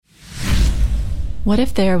What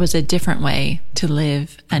if there was a different way to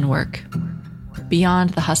live and work?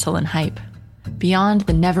 Beyond the hustle and hype, beyond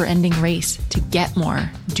the never-ending race to get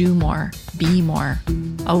more, do more, be more.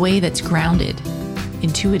 A way that's grounded,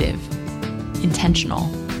 intuitive, intentional,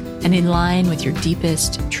 and in line with your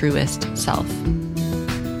deepest, truest self.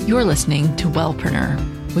 You're listening to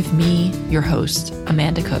Wellpreneur with me, your host,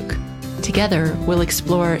 Amanda Cook. Together, we'll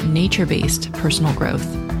explore nature-based personal growth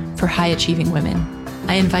for high-achieving women.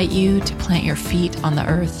 I invite you to plant your feet on the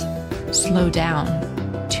earth, slow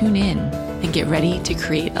down, tune in, and get ready to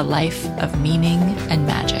create a life of meaning and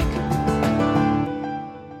magic.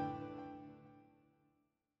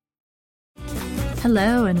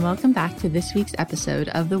 Hello, and welcome back to this week's episode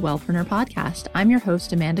of the Wellpreneur Podcast. I'm your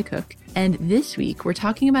host, Amanda Cook, and this week we're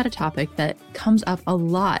talking about a topic that comes up a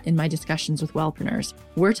lot in my discussions with wellpreneurs.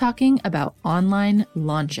 We're talking about online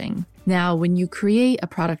launching. Now, when you create a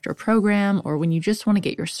product or program, or when you just want to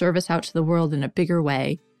get your service out to the world in a bigger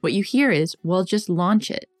way, what you hear is, well, just launch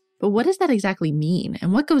it. But what does that exactly mean?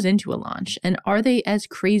 And what goes into a launch? And are they as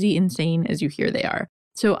crazy insane as you hear they are?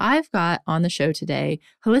 So I've got on the show today,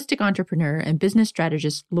 holistic entrepreneur and business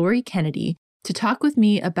strategist Lori Kennedy to talk with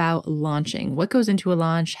me about launching, what goes into a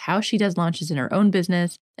launch, how she does launches in her own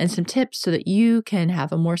business, and some tips so that you can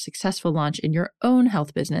have a more successful launch in your own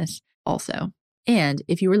health business also. And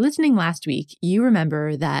if you were listening last week, you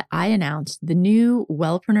remember that I announced the new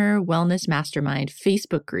Wellpreneur Wellness Mastermind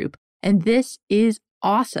Facebook group. And this is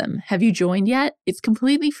awesome. Have you joined yet? It's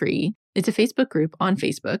completely free. It's a Facebook group on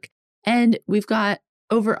Facebook. And we've got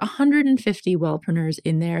over 150 wellpreneurs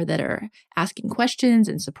in there that are asking questions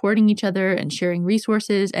and supporting each other and sharing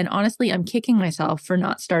resources. And honestly, I'm kicking myself for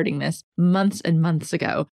not starting this months and months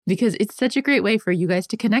ago, because it's such a great way for you guys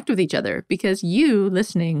to connect with each other. Because you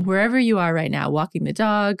listening, wherever you are right now, walking the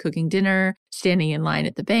dog, cooking dinner, standing in line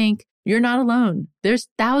at the bank, you're not alone. There's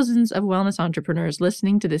thousands of wellness entrepreneurs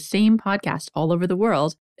listening to the same podcast all over the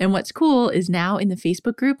world. And what's cool is now in the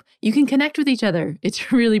Facebook group, you can connect with each other.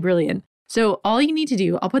 It's really brilliant. So all you need to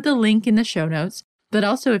do, I'll put the link in the show notes, but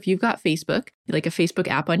also if you've got Facebook, like a Facebook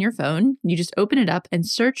app on your phone, you just open it up and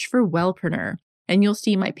search for Wellpreneur, and you'll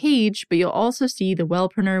see my page, but you'll also see the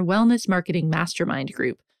Wellpreneur Wellness Marketing Mastermind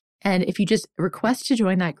group. And if you just request to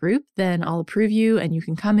join that group, then I'll approve you and you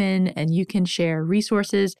can come in and you can share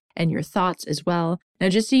resources and your thoughts as well. Now,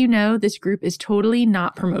 just so you know, this group is totally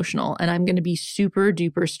not promotional, and I'm going to be super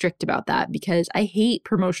duper strict about that because I hate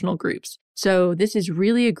promotional groups. So this is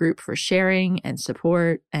really a group for sharing and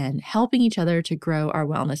support and helping each other to grow our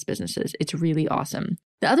wellness businesses. It's really awesome.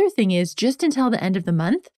 The other thing is, just until the end of the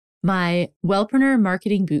month, my Wellpreneur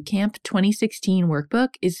Marketing Bootcamp 2016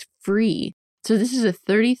 workbook is free. So this is a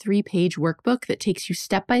 33-page workbook that takes you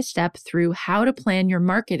step by step through how to plan your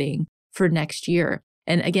marketing for next year.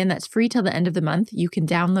 And again, that's free till the end of the month. You can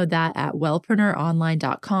download that at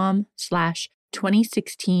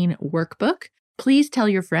wellpreneuronline.com/2016workbook. Please tell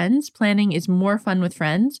your friends. Planning is more fun with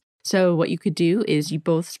friends. So what you could do is you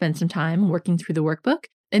both spend some time working through the workbook,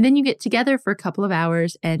 and then you get together for a couple of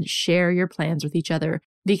hours and share your plans with each other.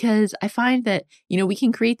 Because I find that, we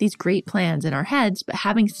can create these great plans in our heads, but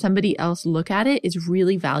having somebody else look at it is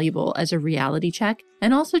really valuable as a reality check,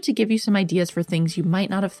 and also to give you some ideas for things you might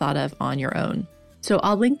not have thought of on your own. So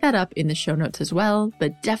I'll link that up in the show notes as well,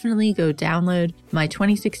 but definitely go download my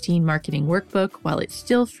 2016 marketing workbook while it's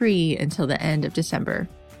still free until the end of December.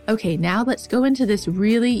 Okay, now let's go into this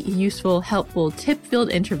really useful, helpful,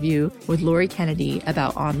 tip-filled interview with Lori Kennedy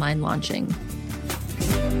about online launching.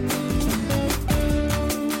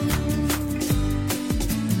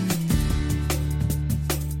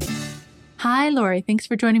 Hi, Lori. Thanks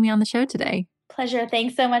for joining me on the show today. Pleasure.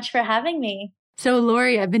 Thanks so much for having me. So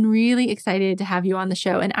Lori, I've been really excited to have you on the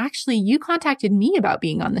show. And actually, you contacted me about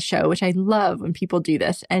being on the show, which I love when people do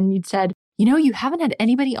this. And you'd said, you haven't had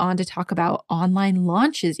anybody on to talk about online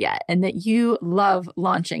launches yet, and that you love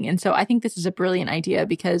launching. And so I think this is a brilliant idea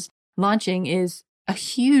because launching is a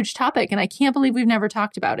huge topic, and I can't believe we've never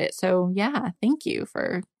talked about it. So yeah, thank you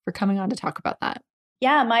for coming on to talk about that.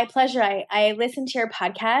 Yeah, my pleasure. I listened to your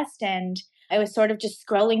podcast and I was sort of just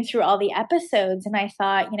scrolling through all the episodes, and I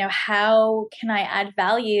thought, how can I add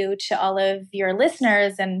value to all of your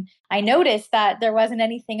listeners? And I noticed that there wasn't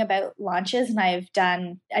anything about launches, and I've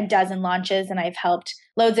done a dozen launches and I've helped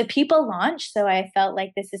loads of people launch. So I felt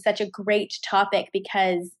like this is such a great topic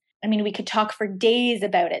because we could talk for days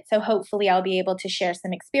about it. So hopefully I'll be able to share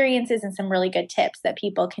some experiences and some really good tips that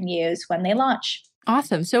people can use when they launch.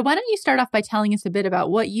 Awesome. So why don't you start off by telling us a bit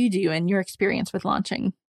about what you do and your experience with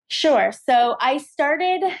launching? Sure. So I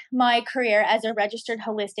started my career as a registered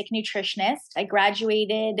holistic nutritionist. I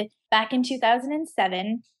graduated back in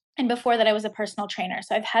 2007. And before that, I was a personal trainer.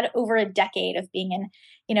 So I've had over a decade of being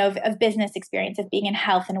in, of business experience, of being in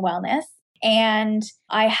health and wellness. And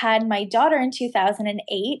I had my daughter in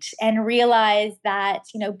 2008 and realized that,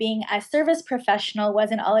 being a service professional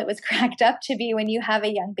wasn't all it was cracked up to be when you have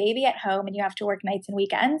a young baby at home and you have to work nights and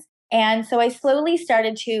weekends. And so I slowly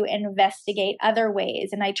started to investigate other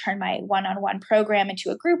ways, and I turned my one-on-one program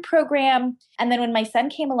into a group program. And then when my son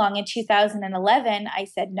came along in 2011, I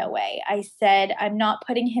said, no way. I said, I'm not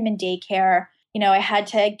putting him in daycare. I had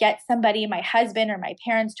to get somebody, my husband or my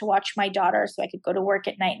parents, to watch my daughter so I could go to work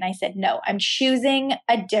at night. And I said, no, I'm choosing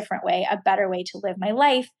a different way, a better way to live my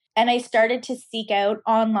life. And I started to seek out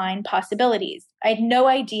online possibilities. I had no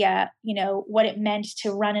idea, what it meant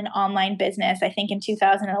to run an online business. I think in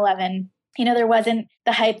 2011, there wasn't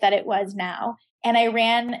the hype that it was now. And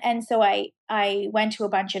so I went to a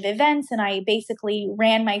bunch of events, and I basically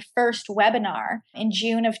ran my first webinar in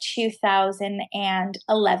June of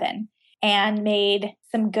 2011 and made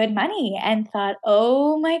some good money and thought,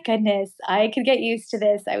 oh my goodness, I could get used to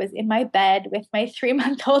this. I was in my bed with my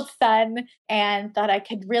 3-month-old son and thought I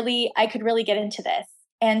could really get into this.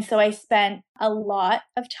 And so I spent a lot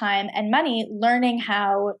of time and money learning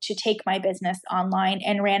how to take my business online,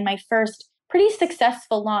 and ran my first pretty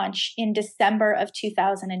successful launch in December of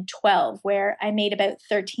 2012, where I made about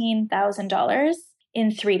 $13,000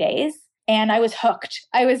 in 3 days. And I was hooked.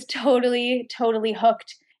 I was totally, totally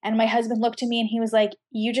hooked. And my husband looked at me and he was like,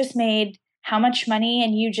 you just made how much money?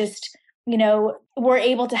 And you just, were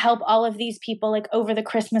able to help all of these people like over the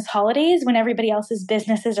Christmas holidays when everybody else's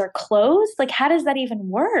businesses are closed. Like, how does that even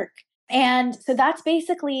work? And so that's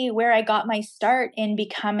basically where I got my start in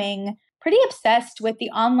becoming pretty obsessed with the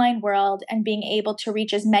online world and being able to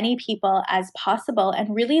reach as many people as possible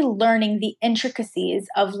and really learning the intricacies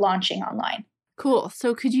of launching online. Cool.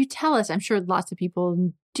 So could you tell us, I'm sure lots of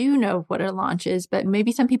people do know what a launch is, but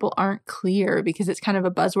maybe some people aren't clear because it's kind of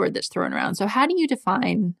a buzzword that's thrown around. So how do you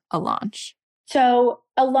define a launch? So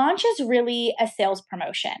a launch is really a sales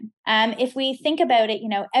promotion. If we think about it,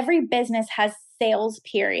 every business has sales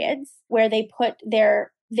periods where they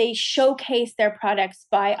showcase their products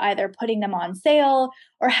by either putting them on sale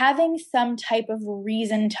or having some type of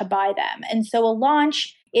reason to buy them. And so a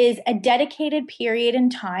launch is a dedicated period in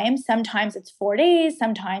time. Sometimes it's 4 days,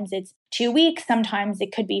 sometimes it's 2 weeks, sometimes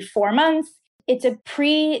it could be 4 months. It's a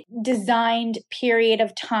pre-designed period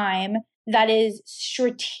of time that is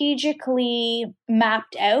strategically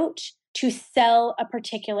mapped out to sell a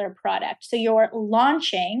particular product. So you're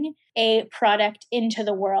launching a product into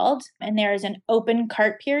the world, and there's an open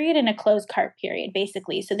cart period and a closed cart period,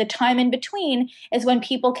 basically. So the time in between is when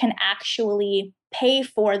people can actually pay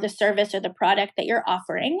for the service or the product that you're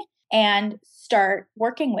offering and start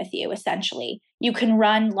working with you, essentially. You can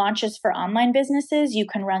run launches for online businesses, you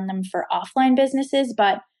can run them for offline businesses,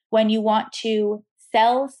 but when you want to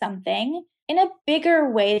sell something in a bigger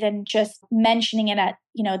way than just mentioning it at,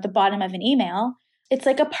 the bottom of an email, it's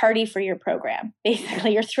like a party for your program.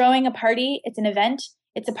 Basically, you're throwing a party. It's an event.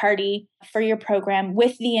 It's a party for your program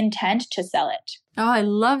with the intent to sell it. Oh, I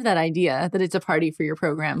love that idea that it's a party for your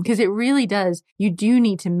program, because it really does. You do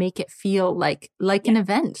need to make it feel like an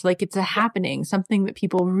event, like it's a happening, something that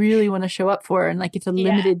people really want to show up for, and like it's a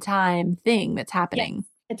limited time thing that's happening. Yes.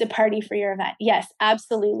 It's a party for your event. Yes,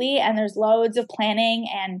 absolutely. And there's loads of planning,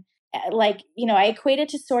 and I equate it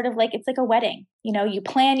to sort of like it's like a wedding. You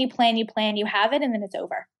plan, you have it, and then it's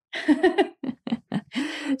over.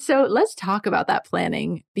 So let's talk about that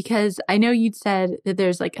planning, because I know you'd said that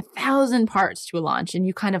there's like 1,000 parts to a launch, and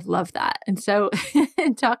you kind of love that. And so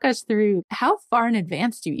talk us through, how far in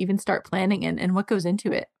advance do you even start planning, and what goes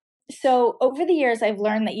into it? So over the years, I've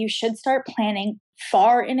learned that you should start planning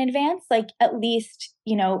far in advance, like at least,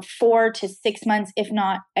 4 to 6 months, if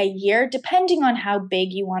not a year, depending on how big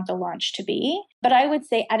you want the launch to be. But I would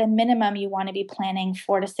say at a minimum, you want to be planning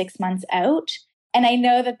 4 to 6 months out. And I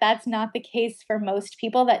know that that's not the case for most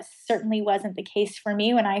people. That certainly wasn't the case for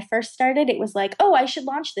me when I first started. It was like, oh, I should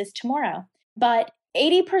launch this tomorrow. But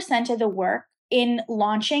 80% of the work in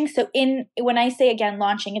launching, when I say again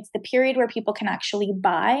launching, it's the period where people can actually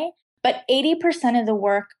buy. But 80% of the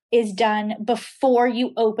work is done before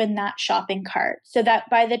you open that shopping cart. So that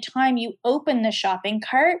by the time you open the shopping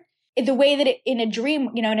cart, the way that in a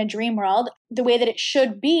dream world, the way that it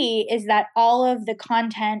should be is that all of the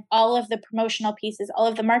content, all of the promotional pieces, all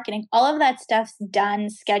of the marketing, all of that stuff's done,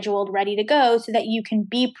 scheduled, ready to go, so that you can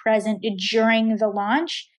be present during the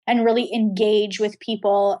launch and really engage with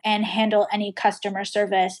people and handle any customer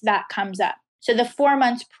service that comes up. So the 4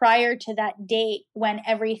 months prior to that date, when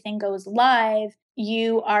everything goes live,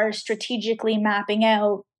 you are strategically mapping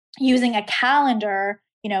out using a calendar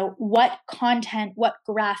what content, what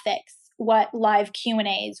graphics, what live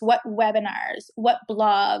Q&As, what webinars, what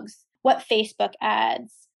blogs, what Facebook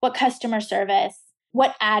ads, what customer service,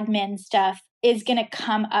 what admin stuff is going to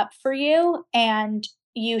come up for you. And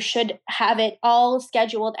you should have it all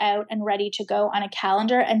scheduled out and ready to go on a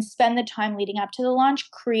calendar and spend the time leading up to the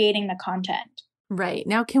launch creating the content. Right.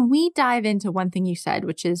 Now, can we dive into one thing you said,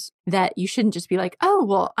 which is that you shouldn't just be like, oh,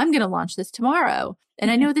 well, I'm going to launch this tomorrow.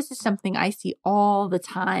 And I know this is something I see all the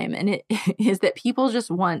time. And it is that people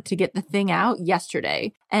just want to get the thing out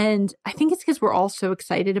yesterday. And I think it's because we're all so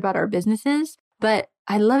excited about our businesses. But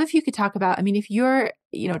I love if you could talk about, if you're,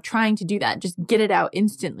 trying to do that, just get it out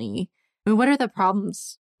instantly. What are the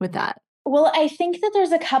problems with that? Well, I think that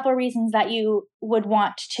there's a couple reasons that you would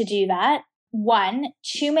want to do that. One,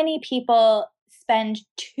 too many people spend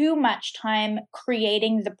too much time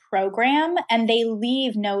creating the program and they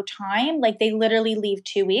leave no time. Like they literally leave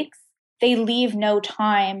 2 weeks. They leave no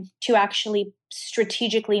time to actually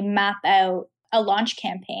strategically map out a launch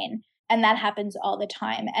campaign. And that happens all the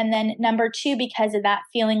time. And then number two, because of that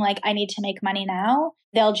feeling like I need to make money now,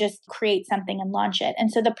 they'll just create something and launch it.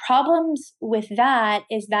 And so the problems with that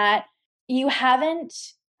is that you haven't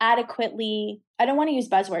adequately, I don't want to use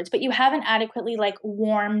buzzwords, but you haven't adequately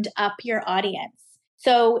warmed up your audience.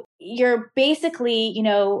 So you're basically,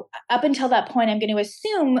 up until that point, I'm going to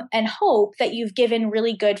assume and hope that you've given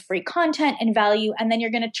really good free content and value. And then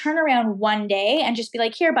you're going to turn around one day and just be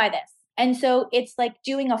like, here, buy this. And so it's like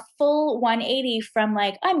doing a full 180 from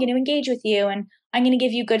I'm going to engage with you and I'm going to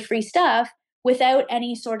give you good free stuff without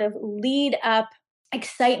any sort of lead up,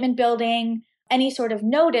 excitement building, any sort of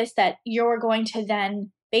notice that you're going to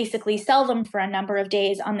then basically sell them for a number of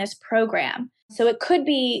days on this program. So it could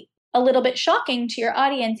be a little bit shocking to your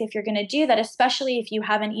audience if you're going to do that, especially if you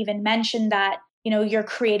haven't even mentioned that, you're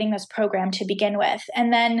creating this program to begin with.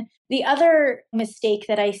 And then the other mistake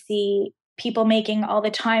that I see people making all the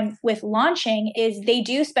time with launching is they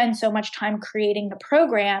do spend so much time creating the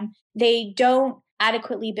program. They don't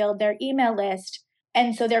adequately build their email list.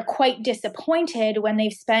 And so they're quite disappointed when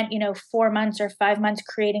they've spent, 4 months or 5 months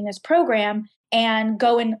creating this program and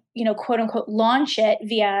go and, quote unquote, launch it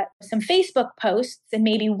via some Facebook posts and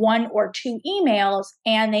maybe 1 or 2 emails,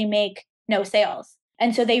 and they make no sales.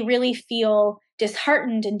 And so they really feel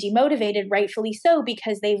disheartened and demotivated, rightfully so,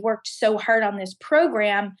 because they've worked so hard on this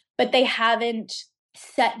program, but they haven't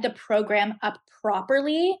set the program up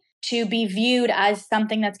properly to be viewed as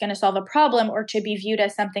something that's going to solve a problem or to be viewed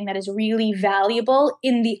as something that is really valuable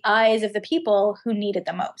in the eyes of the people who need it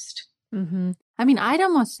the most. Mm-hmm. I'd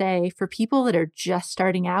almost say for people that are just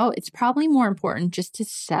starting out, it's probably more important just to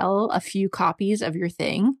sell a few copies of your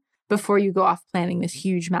thing before you go off planning this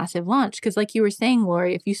huge, massive launch. Because like you were saying,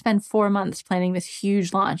 Lori, if you spend 4 months planning this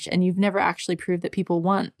huge launch and you've never actually proved that people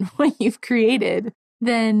want what you've created,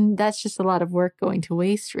 then that's just a lot of work going to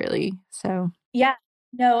waste, really. So yeah,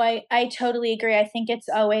 no, I totally agree. I think it's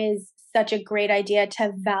always such a great idea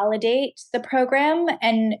to validate the program.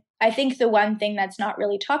 And I think the one thing that's not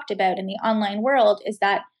really talked about in the online world is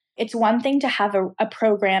that it's one thing to have a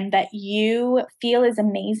program that you feel is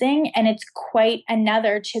amazing, and it's quite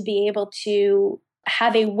another to be able to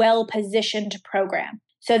have a well-positioned program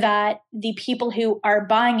so that the people who are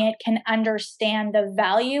buying it can understand the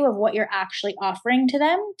value of what you're actually offering to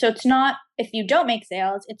them. So it's not, if you don't make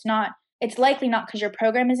sales, it's likely not because your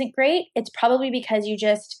program isn't great. It's probably because you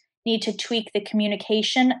just need to tweak the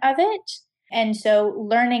communication of it. And so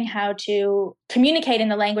learning how to communicate in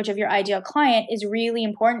the language of your ideal client is really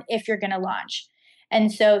important if you're going to launch.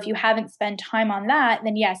 And so if you haven't spent time on that,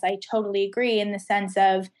 then yes, I totally agree in the sense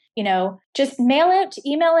of, just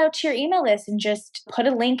email out to your email list and just put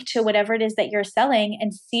a link to whatever it is that you're selling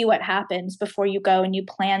and see what happens before you go and you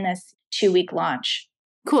plan this 2-week launch.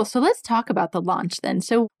 Cool. So let's talk about the launch then.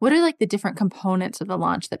 So what are the different components of the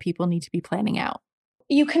launch that people need to be planning out?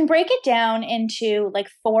 You can break it down into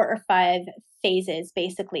 4 or 5 phases,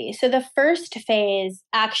 basically. So the first phase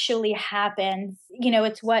actually happens,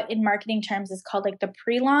 it's what in marketing terms is called the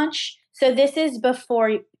pre-launch. So this is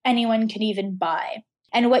before anyone can even buy.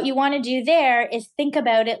 And what you want to do there is think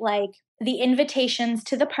about it like the invitations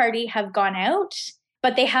to the party have gone out,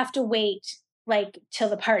 but they have to wait till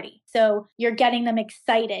the party. So you're getting them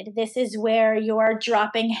excited. This is where you're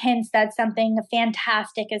dropping hints that something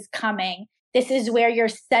fantastic is coming. This is where you're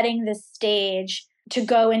setting the stage to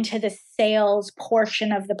go into the sales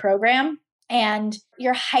portion of the program. And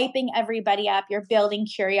you're hyping everybody up. You're building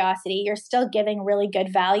curiosity. You're still giving really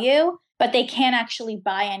good value, but they can't actually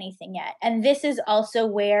buy anything yet. And this is also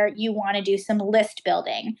where you want to do some list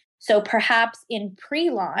building. So perhaps in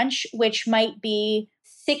pre-launch, which might be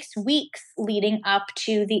 6 weeks leading up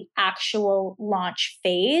to the actual launch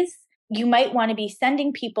phase, you might want to be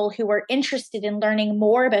sending people who are interested in learning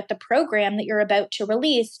more about the program that you're about to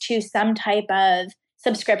release to some type of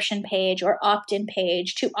subscription page or opt-in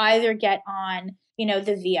page to either get on,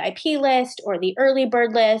 the VIP list or the early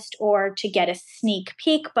bird list, or to get a sneak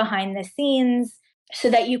peek behind the scenes so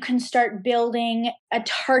that you can start building a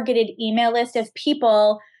targeted email list of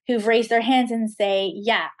people who've raised their hands and say,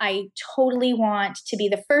 yeah, I totally want to be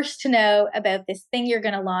the first to know about this thing you're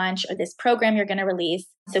going to launch or this program you're going to release.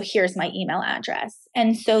 So here's my email address.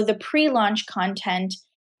 And so the pre-launch content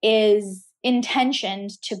is intentioned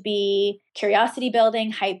to be curiosity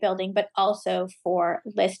building, hype building, but also for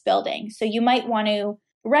list building. So you might want to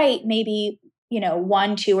write maybe,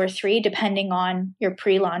 1, 2, or 3, depending on your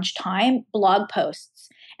pre-launch time, blog posts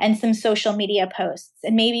and some social media posts,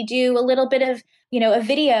 and maybe do a little bit of a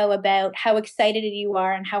video about how excited you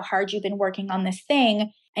are and how hard you've been working on this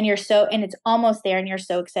thing. And it's almost there and you're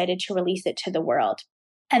so excited to release it to the world.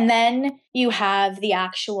 And then you have the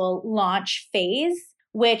actual launch phase,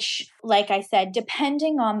 which, like I said,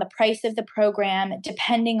 depending on the price of the program,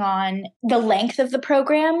 depending on the length of the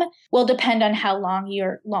program, will depend on how long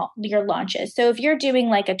your launch is. So if you're doing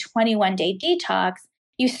like a 21-day detox,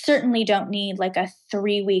 you certainly don't need like a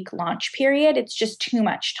 3-week launch period. It's just too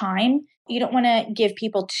much time. You don't want to give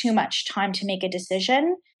people too much time to make a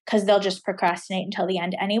decision because they'll just procrastinate until the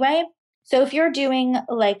end anyway. So if you're doing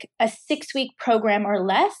like a 6-week program or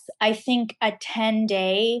less, I think a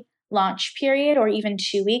 10-day launch period or even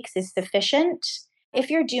 2 weeks is sufficient. If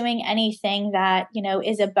you're doing anything that,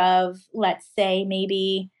 is above, let's say,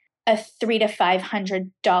 maybe a $300 to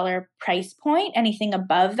 $500 price point, anything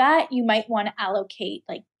above that, you might want to allocate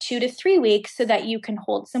like 2 to 3 weeks so that you can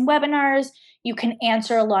hold some webinars, you can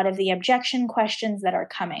answer a lot of the objection questions that are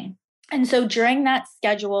coming. And so during that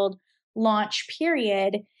scheduled launch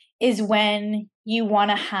period is when you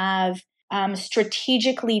want to have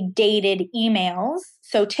strategically dated emails.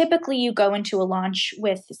 So typically you go into a launch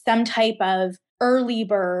with some type of early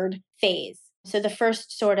bird phase. So the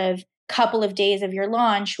first sort of couple of days of your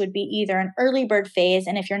launch would be either an early bird phase.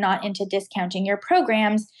 And if you're not into discounting your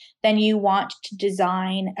programs, then you want to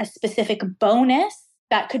design a specific bonus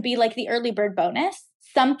that could be like the early bird bonus,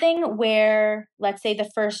 something where, let's say, the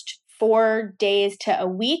first 4 days to a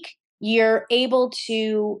week, you're able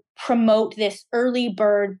to promote this early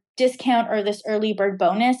bird discount or this early bird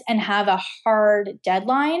bonus and have a hard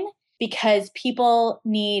deadline because people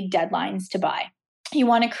need deadlines to buy. You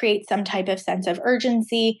want to create some type of sense of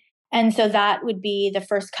urgency. And so that would be the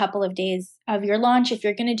first couple of days of your launch. If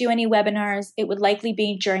you're going to do any webinars, it would likely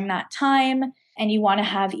be during that time. And you want to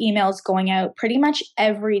have emails going out pretty much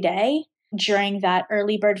every day during that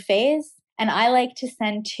early bird phase. And I like to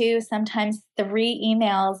send 2, sometimes 3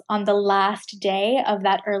 emails on the last day of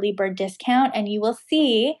that early bird discount. And you will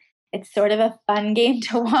see, it's sort of a fun game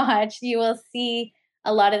to watch. You will see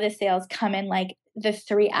a lot of the sales come in like the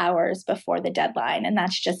 3 hours before the deadline. And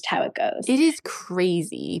that's just how it goes. It is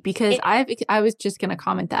crazy because I was just going to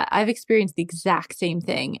comment that I've experienced the exact same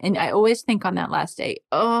thing. And I always think on that last day,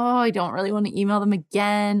 oh, I don't really want to email them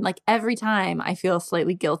again. Like every time I feel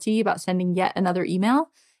slightly guilty about sending yet another email.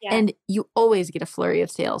 Yeah. And you always get a flurry of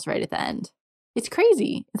sales right at the end. It's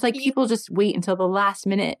crazy. It's like people just wait until the last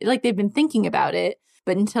minute. Like they've been thinking about it,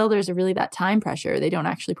 but until there's really that time pressure, they don't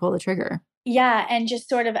actually pull the trigger. Yeah. And just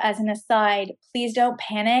sort of as an aside, please don't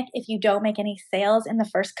panic if you don't make any sales in the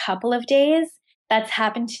first couple of days. That's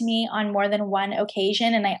happened to me on more than one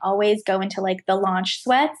occasion. And I always go into like the launch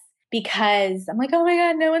sweats because I'm like, oh my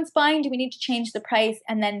God, no one's buying. Do we need to change the price?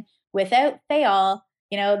 And then without fail,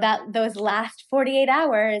 that those last 48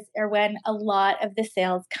 hours are when a lot of the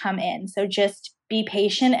sales come in. So just be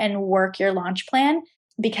patient and work your launch plan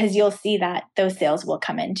because you'll see that those sales will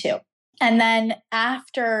come in too. And then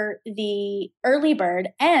after the early bird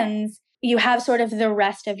ends, you have sort of the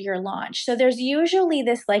rest of your launch. So there's usually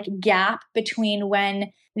this like gap between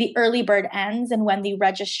when the early bird ends and when the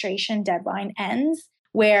registration deadline ends,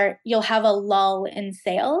 where you'll have a lull in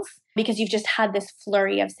sales because you've just had this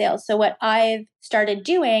flurry of sales. So what I've started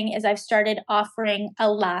doing is I've started offering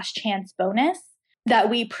a last chance bonus that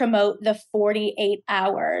we promote the 48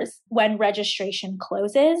 hours when registration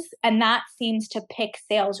closes. And that seems to pick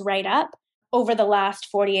sales right up over the last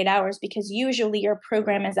 48 hours because usually your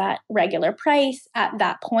program is at regular price at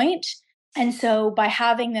that point. And so by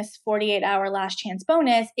having this 48-hour last chance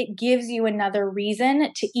bonus, it gives you another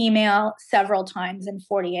reason to email several times in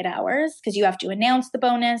 48 hours because you have to announce the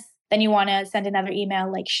bonus. Then you want to send another email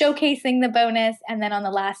like showcasing the bonus. And then on the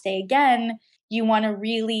last day again, you want to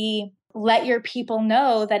really let your people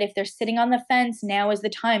know that if they're sitting on the fence, now is the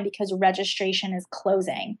time because registration is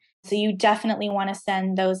closing. So you definitely want to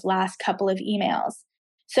send those last couple of emails.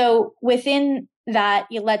 So within that,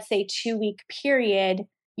 let's say 2-week period,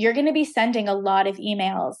 you're going to be sending a lot of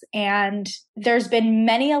emails. And there's been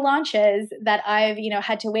many launches that I've,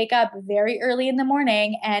 had to wake up very early in the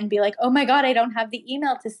morning and be like, oh my God, I don't have the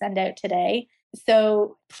email to send out today.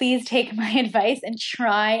 So please take my advice and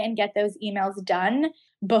try and get those emails done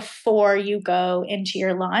before you go into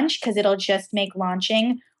your launch, because it'll just make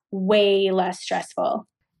launching way less stressful.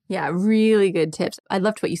 Yeah, really good tips. I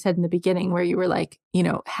loved what you said in the beginning where you were like,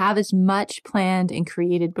 have as much planned and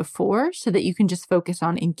created before so that you can just focus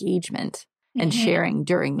on engagement and sharing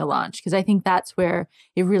during the launch. Because I think that's where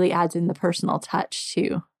it really adds in the personal touch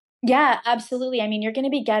too. Yeah, absolutely. I mean, you're going to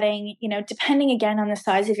be getting, depending again on the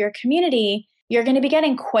size of your community, you're going to be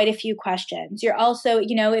getting quite a few questions. You're also,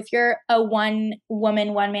 if you're a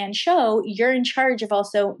one-woman, one-man show, you're in charge of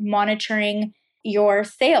also monitoring your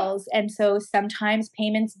sales. And so sometimes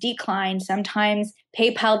payments decline, sometimes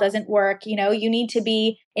PayPal doesn't work. You need to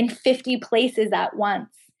be in 50 places at once.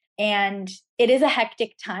 And it is a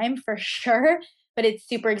hectic time for sure, but it's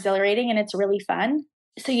super exhilarating and it's really fun.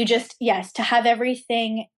 So you just, yes, to have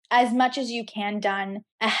everything as much as you can done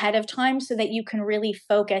ahead of time so that you can really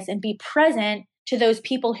focus and be present to those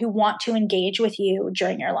people who want to engage with you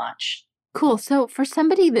during your launch. Cool. So for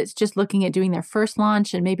somebody that's just looking at doing their first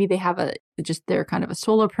launch and maybe they have they're kind of a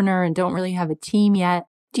solopreneur and don't really have a team yet,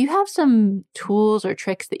 do you have some tools or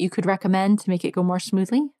tricks that you could recommend to make it go more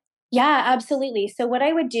smoothly? Yeah, absolutely. So what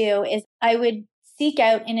I would do is I would seek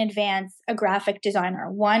out in advance a graphic designer,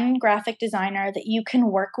 one graphic designer that you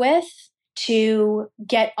can work with to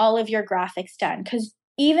get all of your graphics done. Because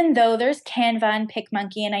even though there's Canva and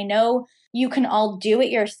PicMonkey, and I know you can all do it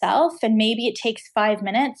yourself and maybe it takes 5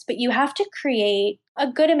 minutes, but you have to create a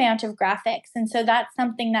good amount of graphics. And so that's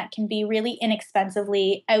something that can be really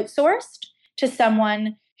inexpensively outsourced to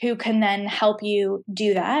someone who can then help you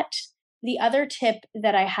do that. The other tip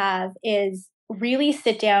that I have is really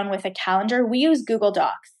sit down with a calendar. We use Google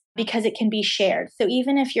Docs because it can be shared. So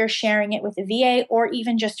even if you're sharing it with a VA or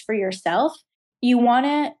even just for yourself, you want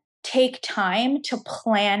to take time to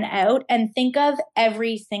plan out and think of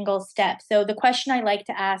every single step. So the question I like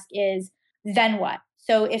to ask is, then what?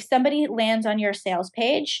 So if somebody lands on your sales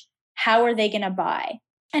page, how are they going to buy?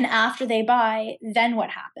 And after they buy, then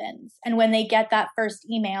what happens? And when they get that first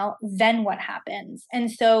email, then what happens?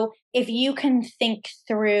 And so if you can think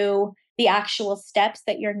through the actual steps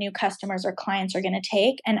that your new customers or clients are going to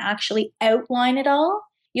take and actually outline it all,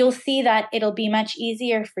 you'll see that it'll be much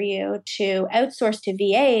easier for you to outsource to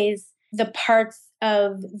VAs the parts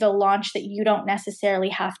of the launch that you don't necessarily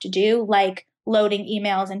have to do, like loading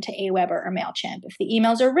emails into Aweber or MailChimp. If the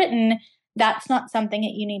emails are written, that's not something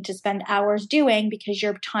that you need to spend hours doing because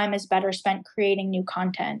your time is better spent creating new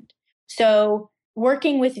content. So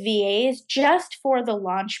working with VAs just for the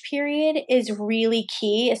launch period is really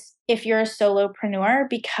key if you're a solopreneur,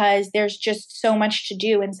 because there's just so much to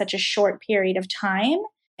do in such a short period of time.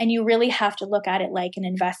 And you really have to look at it like an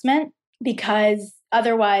investment, because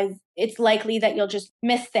otherwise it's likely that you'll just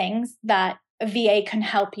miss things that a VA can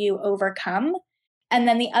help you overcome. And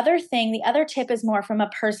then the other tip is more from a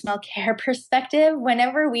personal care perspective.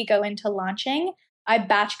 Whenever we go into launching, I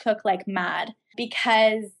batch cook like mad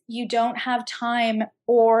because you don't have time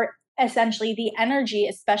or essentially the energy,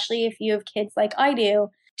 especially if you have kids like I do,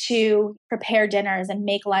 to prepare dinners and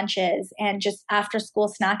make lunches and just after school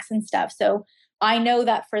snacks and stuff. So I know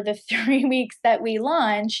that for the 3 weeks that we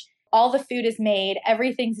launch, all the food is made,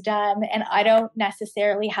 everything's done, and I don't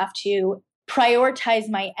necessarily have to prioritize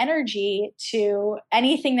my energy to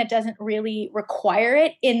anything that doesn't really require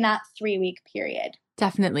it in that 3-week period.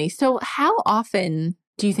 Definitely. So how often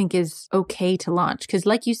do you think is okay to launch? Because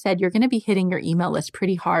like you said, you're going to be hitting your email list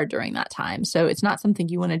pretty hard during that time. So it's not something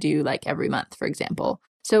you want to do like every month, for example.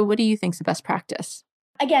 So what do you think is the best practice?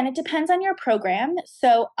 Again, it depends on your program.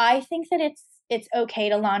 So I think that it's okay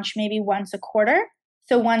to launch maybe once a quarter.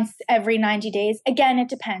 So once every 90 days. Again, it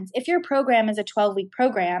depends. If your program is a 12-week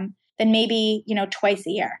program, then maybe, twice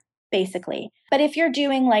a year, basically. But if you're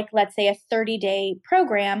doing like, let's say a 30-day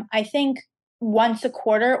program, I think once a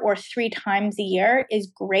quarter or 3 times a year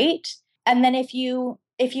is great. And then if you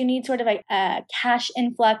need sort of a cash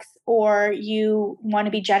influx or you want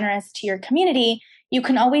to be generous to your community, you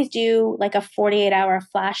can always do like a 48-hour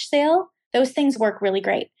flash sale. Those things work really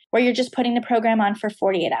great, where you're just putting the program on for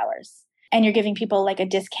 48 hours and you're giving people like a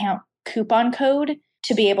discount coupon code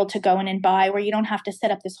to be able to go in and buy, where you don't have to set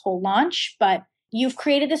up this whole launch, but you've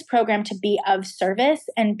created this program to be of service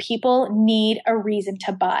and people need a reason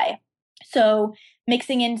to buy. So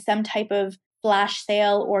mixing in some type of flash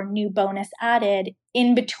sale or new bonus added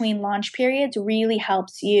in between launch periods really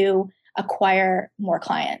helps you acquire more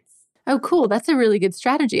clients. Oh, cool. That's a really good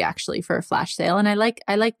strategy actually for a flash sale. And I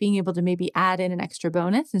like being able to maybe add in an extra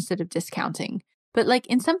bonus instead of discounting. But like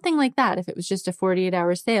in something like that, if it was just a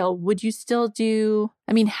 48-hour sale, would you still do,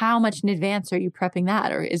 I mean, how much in advance are you prepping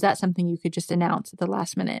that? Or is that something you could just announce at the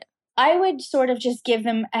last minute? I would sort of just give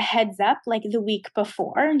them a heads up like the week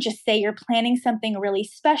before and just say you're planning something really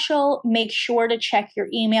special. Make sure to check your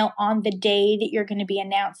email on the day that you're going to be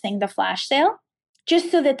announcing the flash sale, just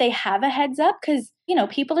so that they have a heads up because,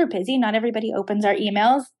 people are busy. Not everybody opens our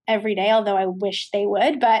emails every day, although I wish they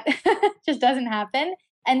would, but it just doesn't happen.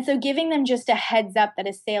 And so giving them just a heads up that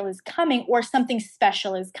a sale is coming or something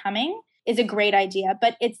special is coming is a great idea,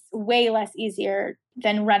 but it's way less easier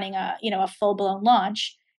than running a full-blown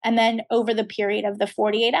launch. And then over the period of the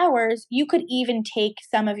 48 hours, you could even take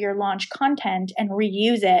some of your launch content and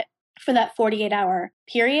reuse it for that 48-hour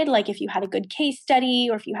period. Like if you had a good case study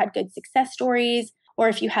or if you had good success stories, or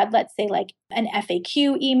if you had, let's say, like an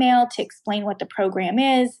FAQ email to explain what the program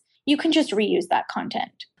is, you can just reuse that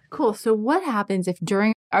content. Cool. So what happens if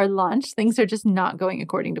during our launch, things are just not going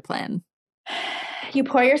according to plan? You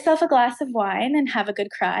pour yourself a glass of wine and have a good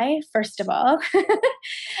cry, first of all.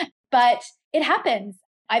 But it happens.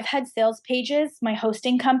 I've had sales pages, my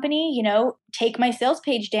hosting company, take my sales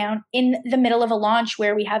page down in the middle of a launch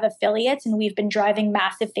where we have affiliates and we've been driving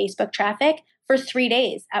massive Facebook traffic for 3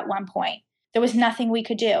 days at one point. There was nothing we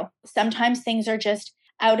could do. Sometimes things are just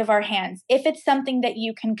out of our hands. If it's something that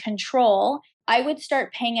you can control, I would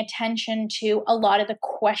start paying attention to a lot of the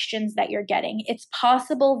questions that you're getting. It's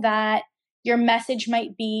possible that your message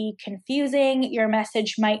might be confusing. Your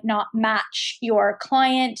message might not match your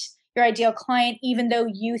ideal client, even though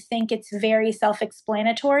you think it's very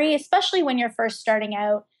self-explanatory, especially when you're first starting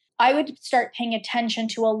out. I would start paying attention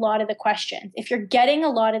to a lot of the questions. If you're getting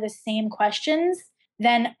a lot of the same questions,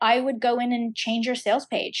 then I would go in and change your sales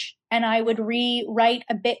page. And I would rewrite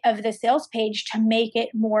a bit of the sales page to make it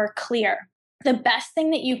more clear. The best thing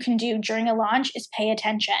that you can do during a launch is pay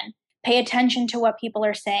attention. Pay attention to what people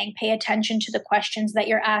are saying. Pay attention to the questions that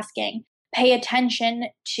you're asking. Pay attention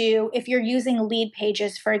to, if you're using lead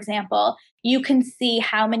pages, for example, you can see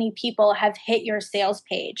how many people have hit your sales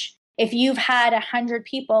page. If you've had 100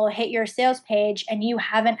 people hit your sales page and you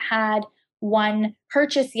haven't had one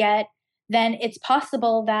purchase yet, then it's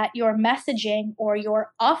possible that your messaging or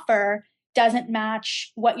your offer doesn't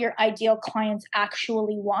match what your ideal clients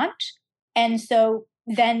actually want. And so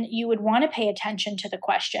then you would want to pay attention to the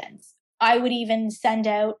questions. I would even send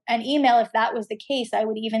out an email if that was the case. I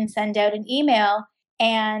would even send out an email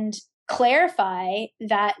and clarify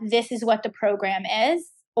that this is what the program is,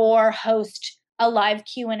 or host a live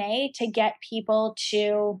Q&A to get people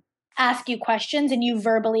to ask you questions and you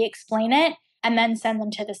verbally explain it and then send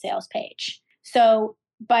them to the sales page. So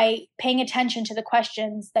by paying attention to the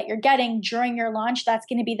questions that you're getting during your launch, that's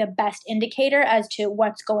going to be the best indicator as to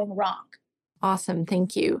what's going wrong. Awesome.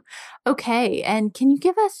 Thank you. Okay. And can you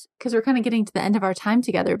give us, because we're kind of getting to the end of our time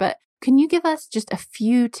together, but can you give us just a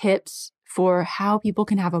few tips for how people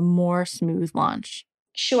can have a more smooth launch?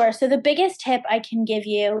 Sure. So the biggest tip I can give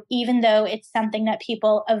you, even though it's something that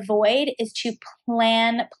people avoid, is to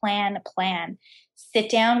plan.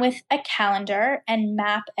 Sit down with a calendar and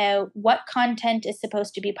map out what content is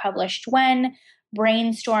supposed to be published when,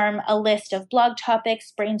 brainstorm a list of blog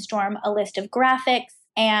topics, brainstorm a list of graphics,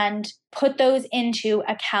 and put those into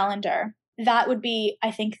a calendar. That would be,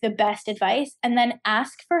 I think, the best advice. And then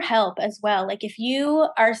ask for help as well. Like if you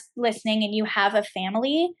are listening and you have a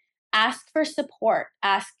family, ask for support,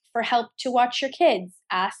 ask for help to watch your kids,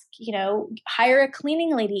 hire a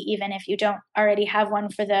cleaning lady, even if you don't already have one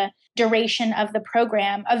for the duration of the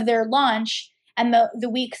program, of their launch and the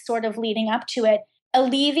weeks sort of leading up to it.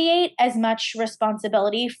 Alleviate as much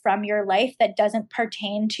responsibility from your life that doesn't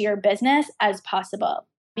pertain to your business as possible,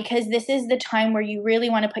 because this is the time where you really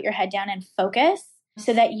want to put your head down and focus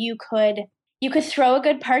so that you could throw a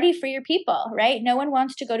good party for your people, right? No one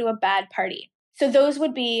wants to go to a bad party. So those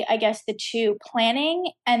would be, I guess, the two: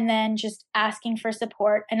 planning and then just asking for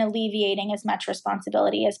support and alleviating as much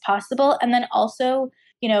responsibility as possible. And then also,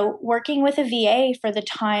 working with a VA for the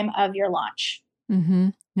time of your launch. Mm-hmm.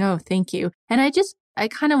 No, thank you. And I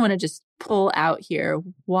kind of want to just pull out here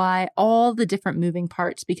why all the different moving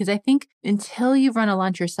parts, because I think until you run a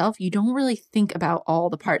launch yourself, you don't really think about all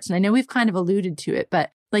the parts. And I know we've kind of alluded to it,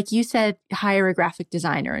 but like you said, hire a graphic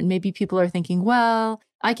designer, and maybe people are thinking, well,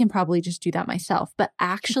 I can probably just do that myself. But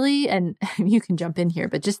actually, and you can jump in here,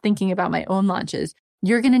 but just thinking about my own launches,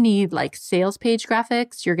 you're going to need like sales page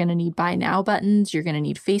graphics. You're going to need buy now buttons. You're going to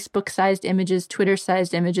need Facebook sized images, Twitter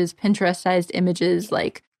sized images, Pinterest sized images,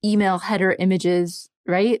 like email header images,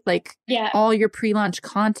 right? Like all your pre-launch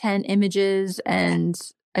content images. And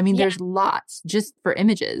I mean, there's lots just for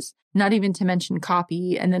images, not even to mention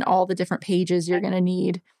copy, and then all the different pages you're going to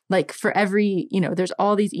need. Like for every, there's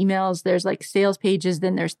all these emails, there's like sales pages,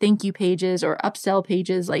 then there's thank you pages or upsell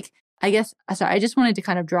pages. Like, I guess, sorry, I just wanted to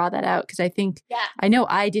kind of draw that out because I think, I know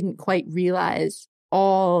I didn't quite realize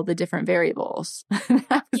all the different variables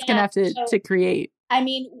I was going to have to create. I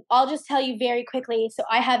mean, I'll just tell you very quickly. So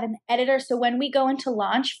I have an editor. So when we go into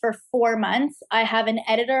launch for 4 months, I have an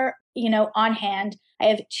editor, on hand. I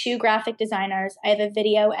have 2 graphic designers. I have a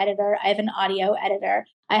video editor. I have an audio editor.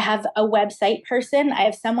 I have a website person. I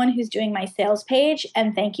have someone who's doing my sales page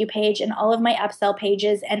and thank you page and all of my upsell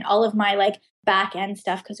pages and all of my like back end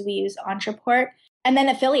stuff because we use Ontraport. And then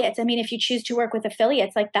affiliates. I mean, if you choose to work with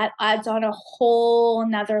affiliates, like that adds on a whole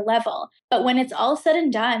nother level. But when it's all said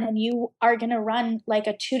and done and you are going to run like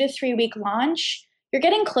a 2 to 3 week launch, you're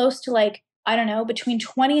getting close to like, I don't know, between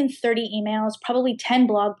 20 and 30 emails, probably 10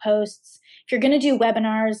 blog posts. If you're going to do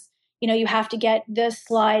webinars, you have to get the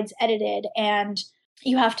slides edited and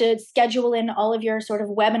you have to schedule in all of your sort of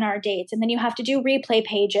webinar dates. And then you have to do replay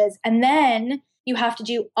pages. And then you have to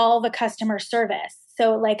do all the customer service.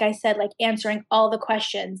 So like I said, like answering all the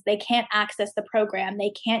questions. They can't access the program.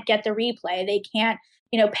 They can't get the replay. They can't,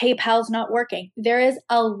 PayPal's not working. There is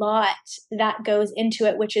a lot that goes into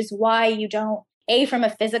it, which is why you don't, A, from a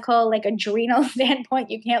physical, like adrenal standpoint,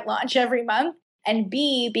 you can't launch every month. And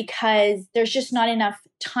B, because there's just not enough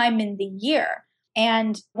time in the year.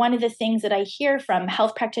 And one of the things that I hear from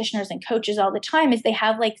health practitioners and coaches all the time is they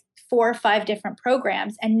have like 4 or 5 different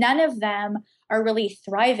programs and none of them are really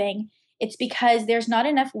thriving. It's because there's not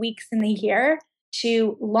enough weeks in the year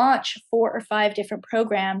to launch 4 or 5 different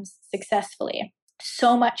programs successfully.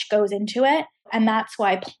 So much goes into it. And that's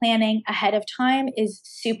why planning ahead of time is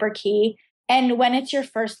super key. And when it's your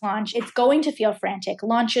first launch, it's going to feel frantic.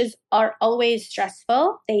 Launches are always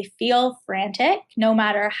stressful. They feel frantic no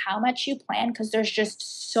matter how much you plan because there's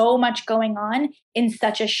just so much going on in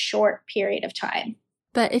such a short period of time.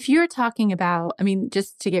 But if you're talking about, I mean,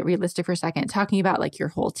 just to get realistic for a second, talking about like your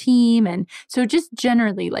whole team. And so just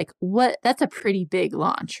generally like that's a pretty big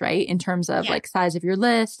launch, right? In terms of like size of your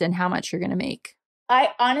list and how much you're going to make. I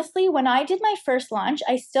honestly, when I did my first launch,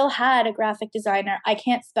 I still had a graphic designer. I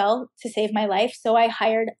can't spell to save my life. So I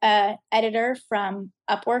hired an editor from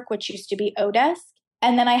Upwork, which used to be Odesk.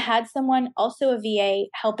 And then I had someone, also a VA,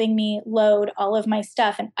 helping me load all of my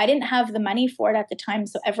stuff. And I didn't have the money for it at the time.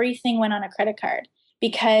 So everything went on a credit card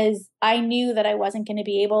because I knew that I wasn't going to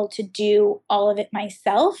be able to do all of it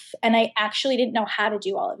myself. And I actually didn't know how to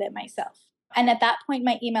do all of it myself. And at that point,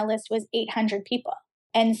 my email list was 800 people.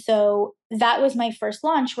 And so that was my first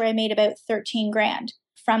launch where I made about 13 grand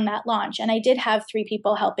from that launch. And I did have 3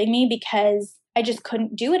 people helping me because I just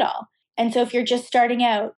couldn't do it all. And so if you're just starting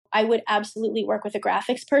out, I would absolutely work with a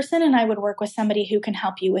graphics person and I would work with somebody who can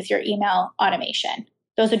help you with your email automation.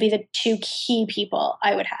 Those would be the 2 key people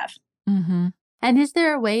I would have. Mm-hmm. And is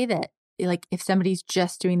there a way that like if somebody's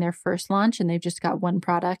just doing their first launch and they've just got one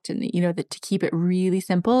product and, that to keep it really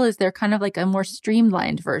simple, is there kind of like a more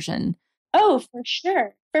streamlined version? Oh, for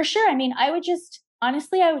sure. For sure. I mean, I would just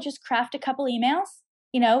craft a couple emails,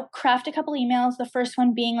 the first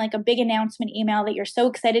one being like a big announcement email that you're so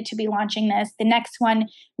excited to be launching this. The next one,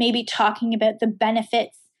 maybe talking about the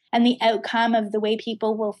benefits and the outcome of the way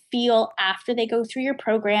people will feel after they go through your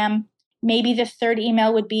program. Maybe the third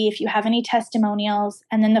email would be if you have any testimonials.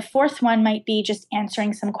 And then the fourth one might be just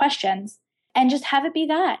answering some questions and just have it be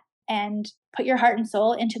that and put your heart and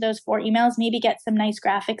soul into those 4 emails, maybe get some nice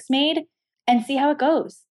graphics made and see how it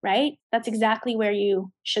goes, right? That's exactly where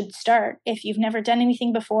you should start. If you've never done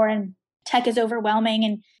anything before and tech is overwhelming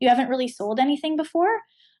and you haven't really sold anything before,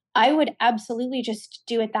 I would absolutely just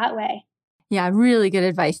do it that way. Yeah, really good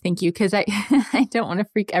advice. Thank you. Because I don't want to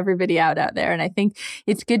freak everybody out there. And I think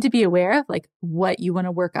it's good to be aware of like what you want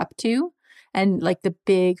to work up to and like the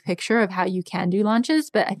big picture of how you can do launches.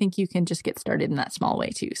 But I think you can just get started in that small way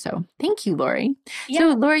too. So thank you, Lori. Yeah. So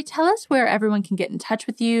Lori, tell us where everyone can get in touch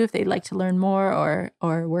with you if they'd like to learn more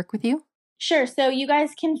or work with you. Sure. So you guys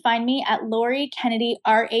can find me at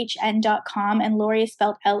LoriKennedyRHN.com, and Lori is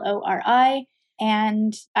spelled Lori.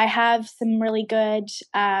 And I have some really good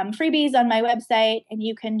freebies on my website, and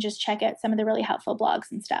you can just check out some of the really helpful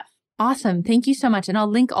blogs and stuff. Awesome. Thank you so much. And I'll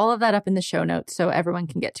link all of that up in the show notes so everyone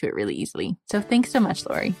can get to it really easily. So thanks so much,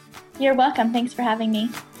 Lori. You're welcome. Thanks for having me.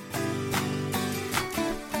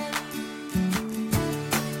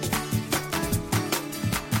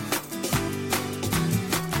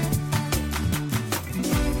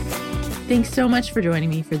 Thanks so much for joining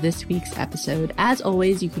me for this week's episode. As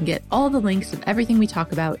always, you can get all the links of everything we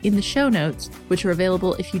talk about in the show notes, which are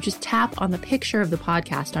available if you just tap on the picture of the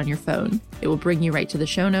podcast on your phone. It will bring you right to the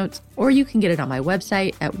show notes, or you can get it on my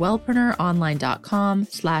website at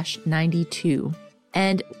wellpreneuronline.com/92.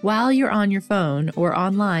 And while you're on your phone or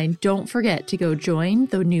online, don't forget to go join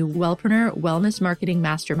the new Wellpreneur Wellness Marketing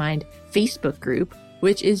Mastermind Facebook group,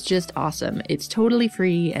 which is just awesome. It's totally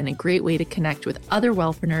free and a great way to connect with other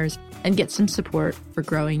wellpreneurs and get some support for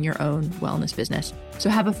growing your own wellness business. So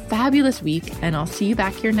have a fabulous week, and I'll see you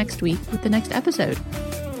back here next week with the next episode.